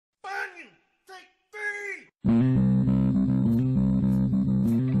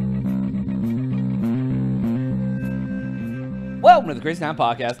welcome to the Crazy Town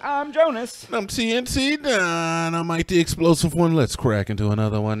Podcast. I'm Jonas. I'm TNT, and I'm Mike the Explosive One. Let's crack into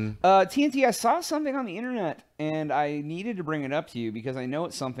another one. TNT, I saw something on the internet, and I needed to bring it up to you because I know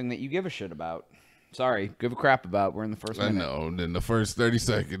it's something that you give a shit about. Sorry, give a crap about. We're in the first minute. I know, in the first 30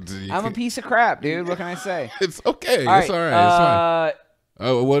 seconds. I'm a piece of crap, dude. What can I say? It's okay. It's right, all right. It's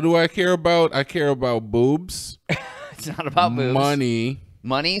fine. What do I care about? I care about boobs. It's not about boobs. Money.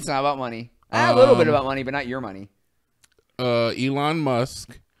 Money? It's not about money. A little bit about money, but not your money. Elon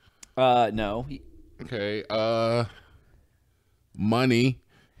Musk. No. Okay. Money.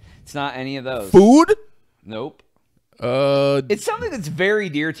 It's not any of those. Food? Nope. It's something that's very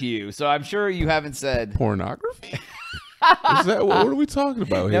dear to you, so I'm sure you haven't said pornography. Is that what are we talking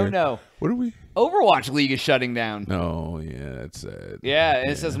about here? No. What are we? Overwatch League is shutting down. No, yeah, that's sad. Yeah, and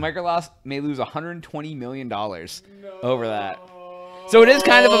it says Microsoft may lose $120 million over that. So it is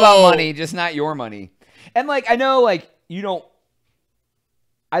kind of about money, just not your money. And like I know, like you don't.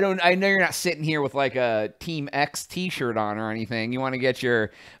 I know you're not sitting here with like a Team X T-shirt on or anything. You want to get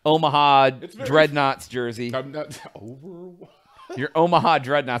your Omaha Dreadnoughts jersey. I'm not over. Your Omaha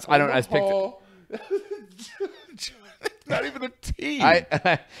Dreadnoughts. I just picked it. Not even a team.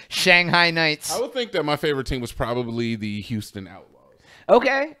 Shanghai Knights. I would think that my favorite team was probably the Houston Outlaws.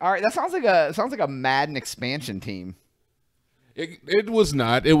 Okay, all right. That sounds like a Madden expansion team. It was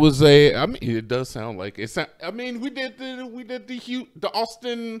not. It was a. I mean, it does sound like it. I mean, we did the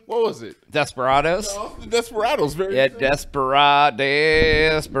Austin. What was it? Desperados. The Austin Desperados.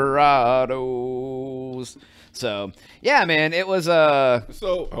 Desperados. So yeah, man, it was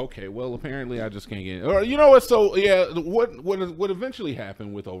So okay, well, apparently I just can't get. Or you know what? So yeah, what eventually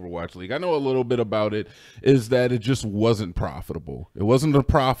happened with Overwatch League? I know a little bit about it. Is that it just wasn't profitable? It wasn't a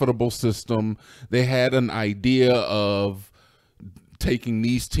profitable system. They had an idea of taking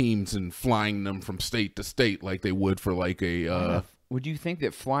these teams and flying them from state to state like they would for like a would you think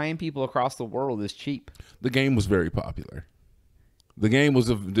that flying people across the world is cheap? The game was very popular. The game was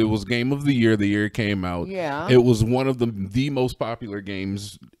game of the year it came out. Yeah. It was one of the most popular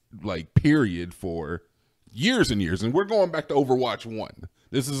games like period for years and years. And we're going back to Overwatch 1.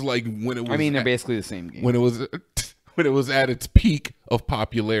 This is like when it was they're basically the same game. When it was at its peak of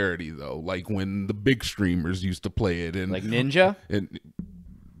popularity, though, like when the big streamers used to play it, and like Ninja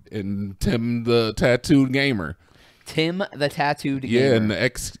and Tim the Tattooed Gamer, Tim the Tattooed Gamer, yeah, and the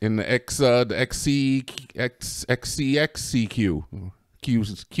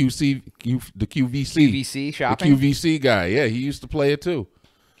QVC shopping, the QVC guy, yeah, he used to play it too.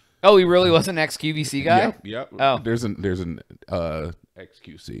 Oh, he really was an ex-QVC guy? Yep. Oh. There's an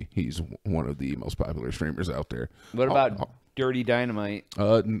ex-QC. He's one of the most popular streamers out there. What about Dirty Dynamite?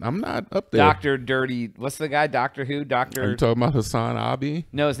 I'm not up there. Dr. Dirty. What's the guy? Doctor who? Doctor. Are you talking about Hassan Abi?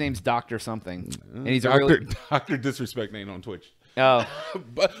 No, his name's Dr. something. And he's Dr. Disrespect name on Twitch. Oh.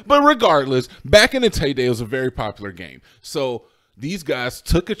 but regardless, back in its heyday, it was a very popular game. So these guys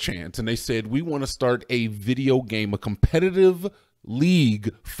took a chance and they said, we want to start a video game, a competitive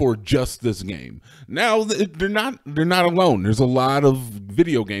league for just this game. Now they're not alone. There's a lot of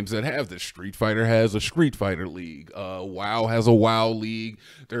video games that have this. Street Fighter has a Street Fighter league. WoW has a WoW league.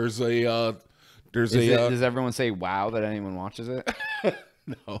 Does everyone say WoW that anyone watches it?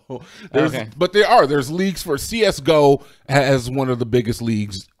 No. Okay. But there's leagues for CS:GO has one of the biggest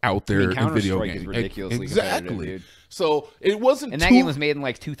leagues out there in video games. Is ridiculously exactly. Dude. So it wasn't. And that game was made in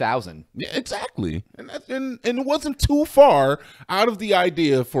like 2000. Yeah, exactly. And it wasn't too far out of the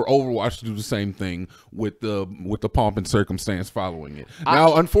idea for Overwatch to do the same thing with the pomp and circumstance following it.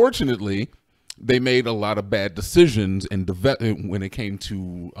 Now, unfortunately, they made a lot of bad decisions when it came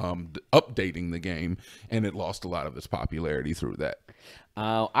to updating the game, and it lost a lot of its popularity through that.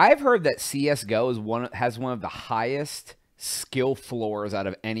 I've heard that CS:GO has one of the highest skill floors out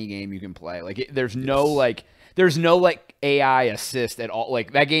of any game you can play. Like there's no AI assist at all.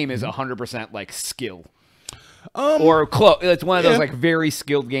 Like that game is 100% like skill. Or close. It's one of those like very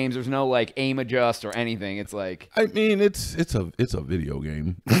skilled games. There's no like aim adjust or anything. It's like, I mean, it's a video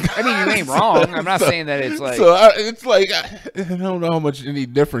game. I mean, you ain't wrong. I'm not saying that it's like. So it's like I don't know how much any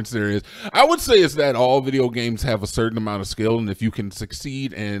difference there is. I would say is that all video games have a certain amount of skill, and if you can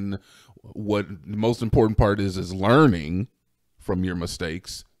succeed in what the most important part is learning from your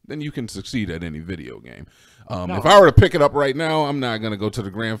mistakes, then you can succeed at any video game. If I were to pick it up right now, I'm not going to go to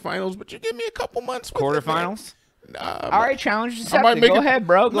the grand finals, but you give me a couple months. Quarterfinals? All right, challenge accepted. Go ahead,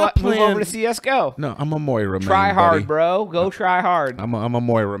 bro. Move over to CS:GO. No, I'm a Moira main. Try hard, buddy. bro. Go try hard. I'm a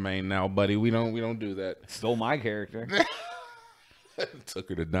Moira main now, buddy. We don't do that. Stole my character. Took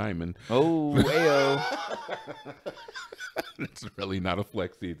her to Diamond. Oh, ayo. It's really not a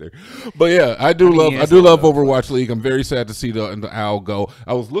flex either. But yeah, I do love Overwatch League. I'm very sad to see the Owl go.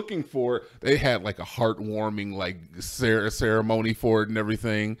 I was looking for, they had like a heartwarming like ceremony for it and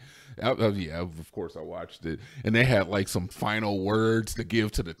everything. Yeah, of course I watched it. And they had like some final words to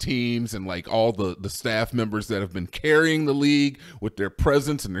give to the teams and like all the staff members that have been carrying the league with their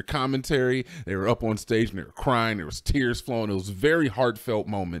presence and their commentary. They were up on stage and they were crying. There was tears flowing. It was a very heartfelt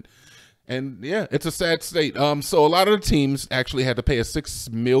moment. And yeah, it's a sad state. So a lot of the teams actually had to pay a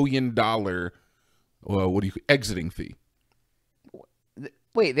 $6 million exiting fee.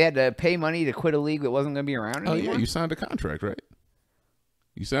 Wait, they had to pay money to quit a league that wasn't going to be around anymore? Oh yeah, you signed a contract, right?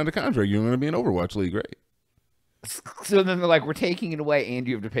 You signed a contract. You're going to be in Overwatch League, right? So then they're like, we're taking it away and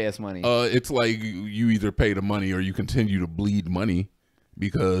you have to pay us money. It's like you either pay the money or you continue to bleed money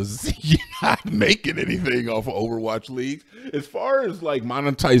because you're not making anything off of Overwatch League. As far as like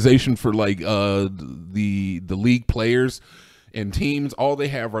monetization for like the league players and teams, all they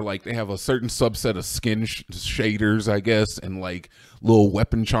have are like, they have a certain subset of skin shaders, I guess, and like little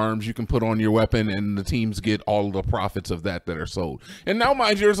weapon charms you can put on your weapon, and the teams get all the profits of that are sold. And now,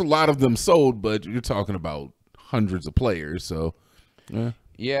 mind you, there's a lot of them sold, but you're talking about hundreds of players, so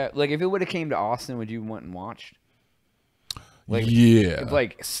yeah. Like if it would have came to Austin, would you went and watched? Like, yeah, if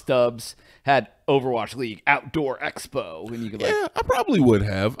like Stubbs had Overwatch League Outdoor Expo, and you could like, yeah, I probably would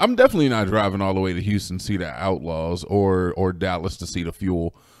have. I'm definitely not driving all the way to Houston to see the Outlaws or Dallas to see the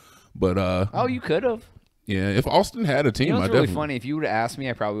Fuel, but oh, you could have. Yeah, if Austin had a team, you know, I it's really definitely. Funny. If you would have asked me,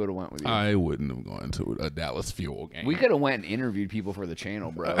 I probably would have went with you. I wouldn't have gone to a Dallas Fuel game. We could have went and interviewed people for the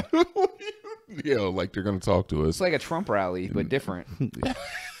channel, bro. Yeah, like they're gonna talk to us. It's like a Trump rally, but different.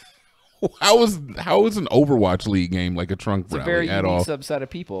 How is an Overwatch League game like a Trump It's a rally very at unique all? subset of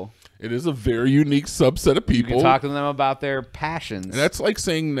people. It is a very unique subset of You people. can talk to them about their passions. And that's like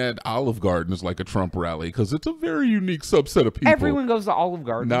saying that Olive Garden is like a Trump rally because it's a very unique subset of people. Everyone goes to Olive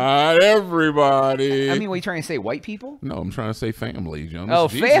Garden. Not everybody. I mean, what are you trying to say? White people? No, I'm trying to say family, Jonas. Oh,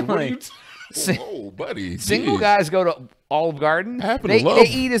 Jesus, family. what are you Whoa, buddy. Single Jeez. guys go to Olive Garden. I happen They to love-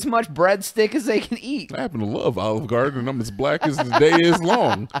 eat as much breadstick as they can eat. I happen to love Olive Garden, and I'm as black as the day is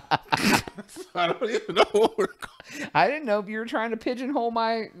long. I don't even know what we're I didn't know if you were trying to pigeonhole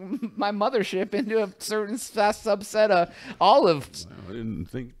my mothership into a certain subset of olive. I didn't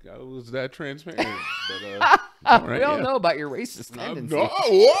think I was that transparent. But, all right, We all yeah. know about your racist tendencies. No,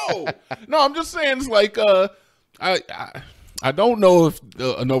 whoa. No, I'm just saying it's like I don't know if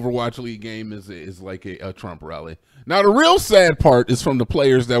an Overwatch League game is like a Trump rally. Now, the real sad part is from the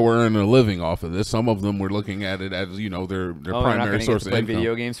players that were earning a living off of this. Some of them were looking at it as, you know, their primary source of play income.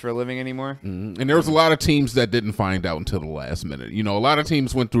 video games for a living anymore. And there was a lot of teams that didn't find out until the last minute. You know, a lot of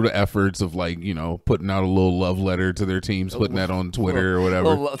teams went through the efforts of like, you know, putting out a little love letter to their teams, putting that on Twitter or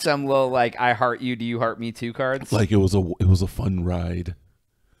whatever. Some little like "I heart you, do you heart me too" cards. Like it was a fun ride,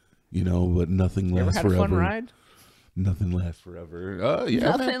 you know, but nothing You ever lasts had a forever. fun ride? Nothing lasts forever.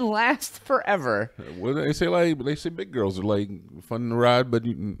 Yeah. Nothing lasts forever. What do they say? Like they say, big girls are like fun to ride, but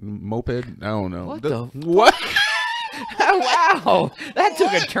moped. I don't know. What What? Wow, that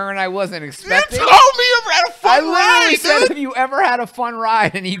took a turn I wasn't You expecting. told me you ever had a I fun literally ride, said, dude. "Have you ever had a fun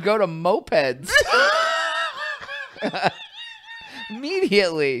ride?" And you go to mopeds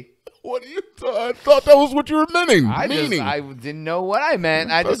immediately. What do you thought? I thought that was what you were meaning. I didn't know what I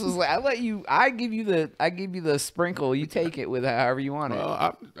meant. I just was like, I give you the sprinkle. You take it with however you want it.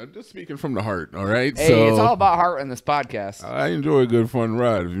 I'm just speaking from the heart. All right. Hey, so it's all about heart in this podcast. I enjoy a good fun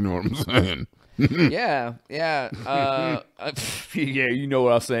ride, if you know what I'm saying. Yeah. Yeah, you know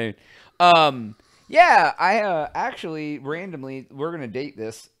what I'm saying. Yeah, I actually randomly, we're gonna date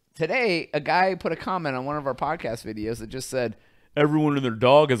this today. A guy put a comment on one of our podcast videos that just said, "Everyone and their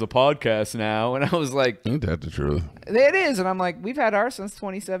dog has a podcast now," and I was like, Ain't that the truth? "It is," and I'm like, "We've had ours since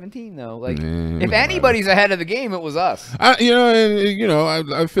 2017, though. Like, Nah, if anybody's ahead of the game, it was us."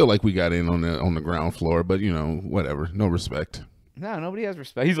 I feel like we got in on the ground floor, but you know, whatever. No respect. No, nobody has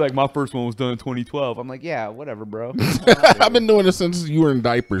respect. He's like, "My first one was done in 2012." I'm like, "Yeah, whatever, bro." I've been doing it since you were in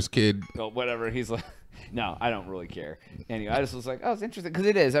diapers, kid. Oh, whatever. He's like, "No, I don't really care." Anyway, I just was like, "Oh, it's interesting," because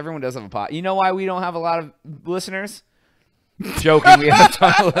it is. Everyone does have a pot. You know why we don't have a lot of listeners? Joking, we have a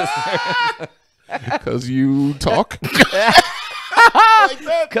ton of listeners. Because you talk.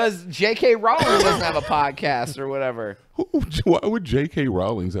 Because J.K. Rowling doesn't have a podcast or whatever. Why would J.K.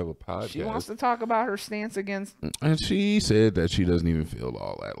 Rowling have a podcast? She wants to talk about her stance against. And she said that she doesn't even feel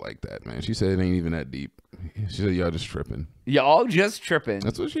all that like that, man. She said it ain't even that deep. She said y'all just tripping. Y'all just tripping.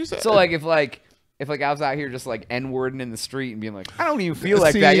 That's what she said. So, like, if if like I was out here just like N-wording in the street and being like, I don't even feel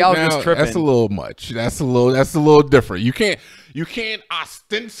like that. Y'all now, just tripping. That's a little much. That's a little different. You can't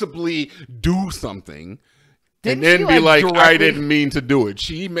ostensibly do something Didn't and then she, be like, directly... I didn't mean to do it.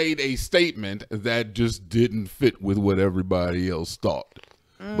 She made a statement that just didn't fit with what everybody else thought.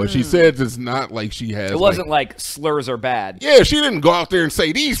 But she says it's not like she has. It wasn't like slurs are bad. Yeah, she didn't go out there and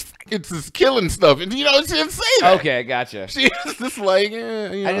say these is killing stuff, and she didn't say that. Okay, gotcha. She was just like,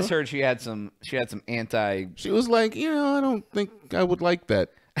 I just heard she had some anti. She was like, I don't think I would like that.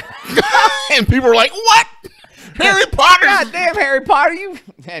 And people were like, what? Harry Potter? God damn, Harry Potter! You.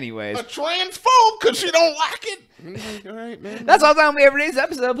 Anyways, a transphobe because she don't like it. Like, all right, man. That's all time we every day's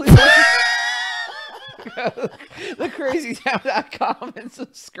episode. Please watch thecrazytown.com and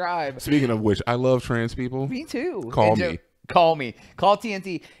subscribe. Speaking of which, I love trans people. Me too. Call and me. Call me. Call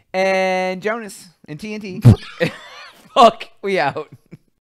TNT and Jonas and TNT. Fuck. We out.